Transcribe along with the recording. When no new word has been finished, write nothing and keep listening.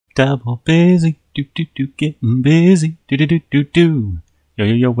Double busy, getting busy, do.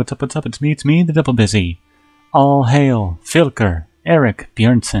 Yo, what's up, it's me, the double busy. All hail, Filker, Eric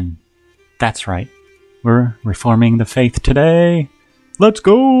Björnsson. That's right, we're reforming the faith today. Let's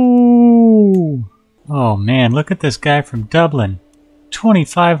go! Oh man, look at this guy from Dublin.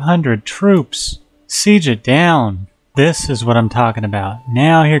 2,500 troops. Siege it down. This is what I'm talking about.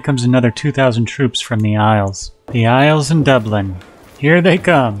 Now here comes another 2,000 troops from the Isles. The Isles in Dublin. Here they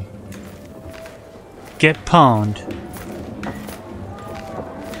come. Get pwned.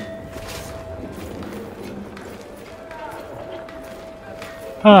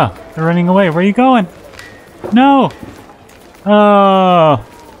 Ah, they're running away. Where are you going? No! Oh,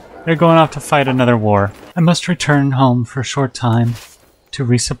 they're going off to fight another war. I must return home for a short time to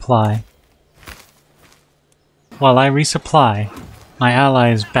resupply. While I resupply, my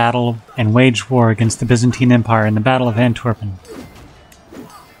allies battle and wage war against the Byzantine Empire in the Battle of Antwerpen.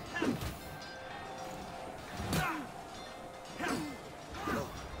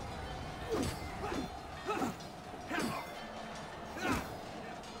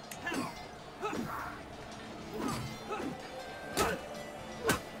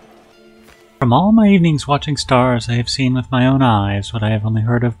 From all my evenings watching stars, I have seen with my own eyes what I have only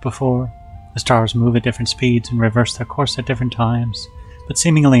heard of before. The stars move at different speeds and reverse their course at different times, but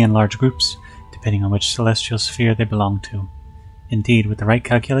seemingly in large groups, depending on which celestial sphere they belong to. Indeed, with the right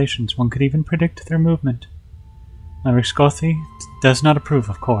calculations, one could even predict their movement. My Rixgothi does not approve,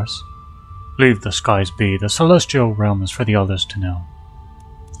 of course. Leave the skies be. The celestial realm is for the others to know.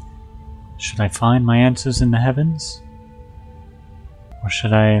 Should I find my answers in the heavens? Or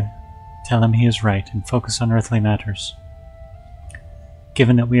should I tell him he is right and focus on earthly matters?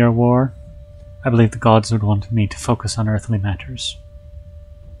 Given that we are at war, I believe the gods would want me to focus on earthly matters.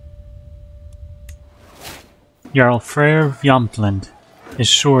 Jarl Freyr of Jomtland is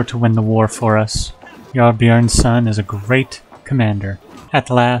sure to win the war for us. Jarl Björn's son is a great commander.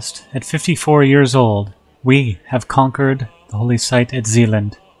 At last, at 54 years old, we have conquered the holy site at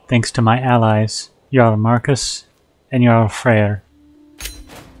Zealand, thanks to my allies, Jarl Marcus and Jarl Freyr.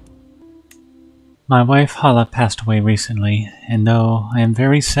 My wife Hala passed away recently, and though I am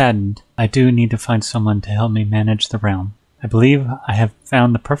very saddened, I do need to find someone to help me manage the realm. I believe I have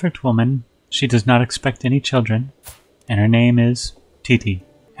found the perfect woman. She does not expect any children, and her name is Titi.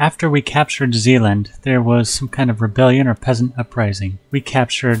 After we captured Zealand, there was some kind of rebellion or peasant uprising. We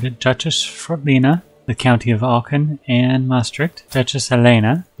captured Duchess Fortlina, the county of Aachen and Maastricht, Duchess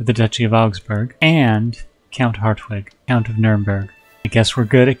Helena, with the Duchy of Augsburg, and Count Hartwig, Count of Nuremberg. I guess we're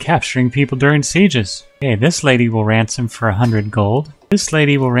good at capturing people during sieges. Okay, this lady will ransom for 100 gold. This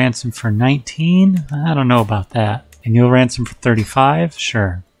lady will ransom for 19? I don't know about that. And you'll ransom for 35?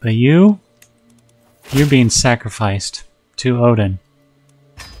 Sure. But you're being sacrificed to Odin.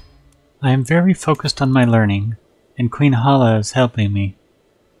 I am very focused on my learning, and Queen Hala is helping me,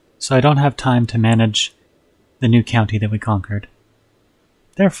 so I don't have time to manage the new county that we conquered.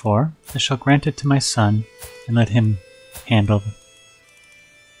 Therefore, I shall grant it to my son and let him handle it.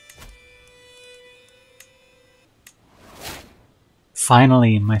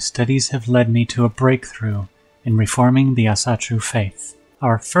 Finally, my studies have led me to a breakthrough in reforming the Asatru faith.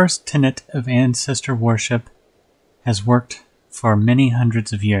 Our first tenet of ancestor worship has worked for many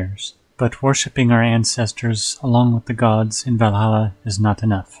hundreds of years, but worshipping our ancestors along with the gods in Valhalla is not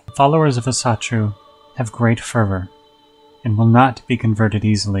enough. The followers of Asatru have great fervor and will not be converted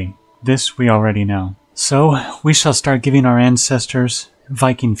easily. This we already know. So we shall start giving our ancestors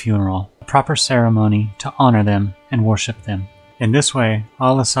Viking funeral, a proper ceremony to honor them and worship them. In this way,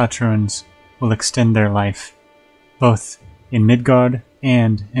 all Asatruans will extend their life, both in Midgard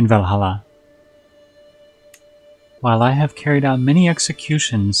and in Valhalla. While I have carried out many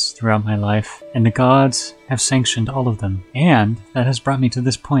executions throughout my life, and the gods have sanctioned all of them, and that has brought me to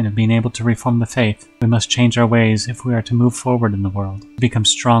this point of being able to reform the faith, we must change our ways if we are to move forward in the world, to become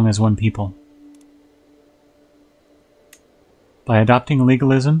strong as one people. By adopting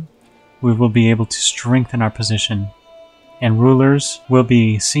legalism, we will be able to strengthen our position, and rulers will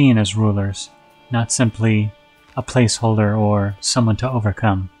be seen as rulers, not simply a placeholder or someone to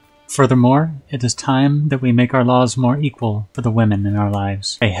overcome. Furthermore, it is time that we make our laws more equal for the women in our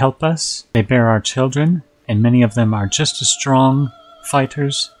lives. They help us, they bear our children, and many of them are just as strong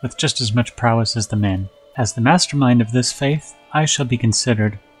fighters with just as much prowess as the men. As the mastermind of this faith, I shall be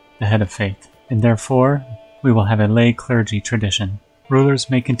considered the head of faith, and therefore we will have a lay clergy tradition. Rulers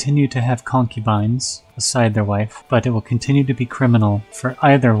may continue to have concubines beside their wife, but it will continue to be criminal for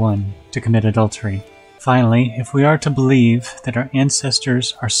either one to commit adultery. Finally, if we are to believe that our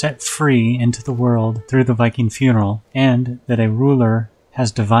ancestors are set free into the world through the Viking funeral, and that a ruler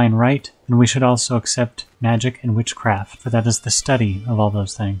has divine right, then we should also accept magic and witchcraft, for that is the study of all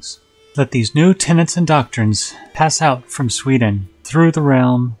those things. Let these new tenets and doctrines pass out from Sweden through the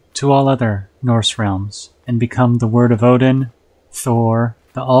realm to all other Norse realms, and become the word of Odin, Thor,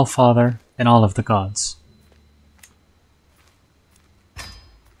 the All-Father, and all of the gods.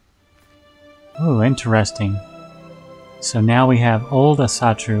 Oh, interesting. So now we have old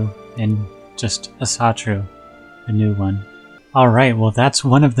Asatru and just Asatru, the new one. Alright, well that's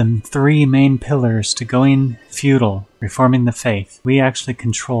one of the 3 main pillars to going feudal, reforming the faith. We actually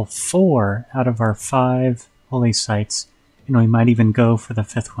control 4 out of our 5 holy sites, and we might even go for the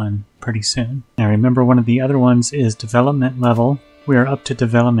 5th one pretty soon. Now remember, one of the other ones is development level. We are up to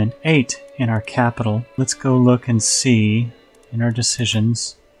development 8 in our capital. Let's go look and see in our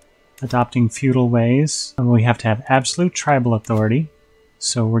decisions. Adopting feudal ways. We have to have absolute tribal authority.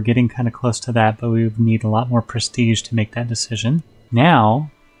 So we're getting kind of close to that, but we would need a lot more prestige to make that decision. Now,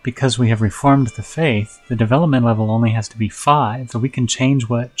 because we have reformed the faith, the development level only has to be 5, so we can change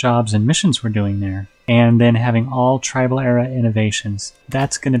what jobs and missions we're doing there. And then having all tribal era innovations.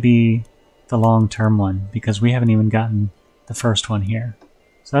 That's going to be the long-term one, because we haven't even gotten the first one here.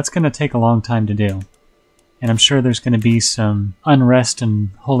 So that's going to take a long time to do. And I'm sure there's going to be some unrest and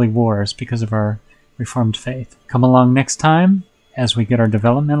holy wars because of our reformed faith. Come along next time as we get our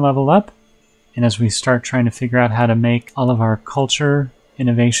development level up, and as we start trying to figure out how to make all of our culture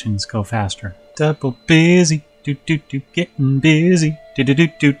innovations go faster. Double busy, getting busy,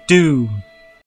 do.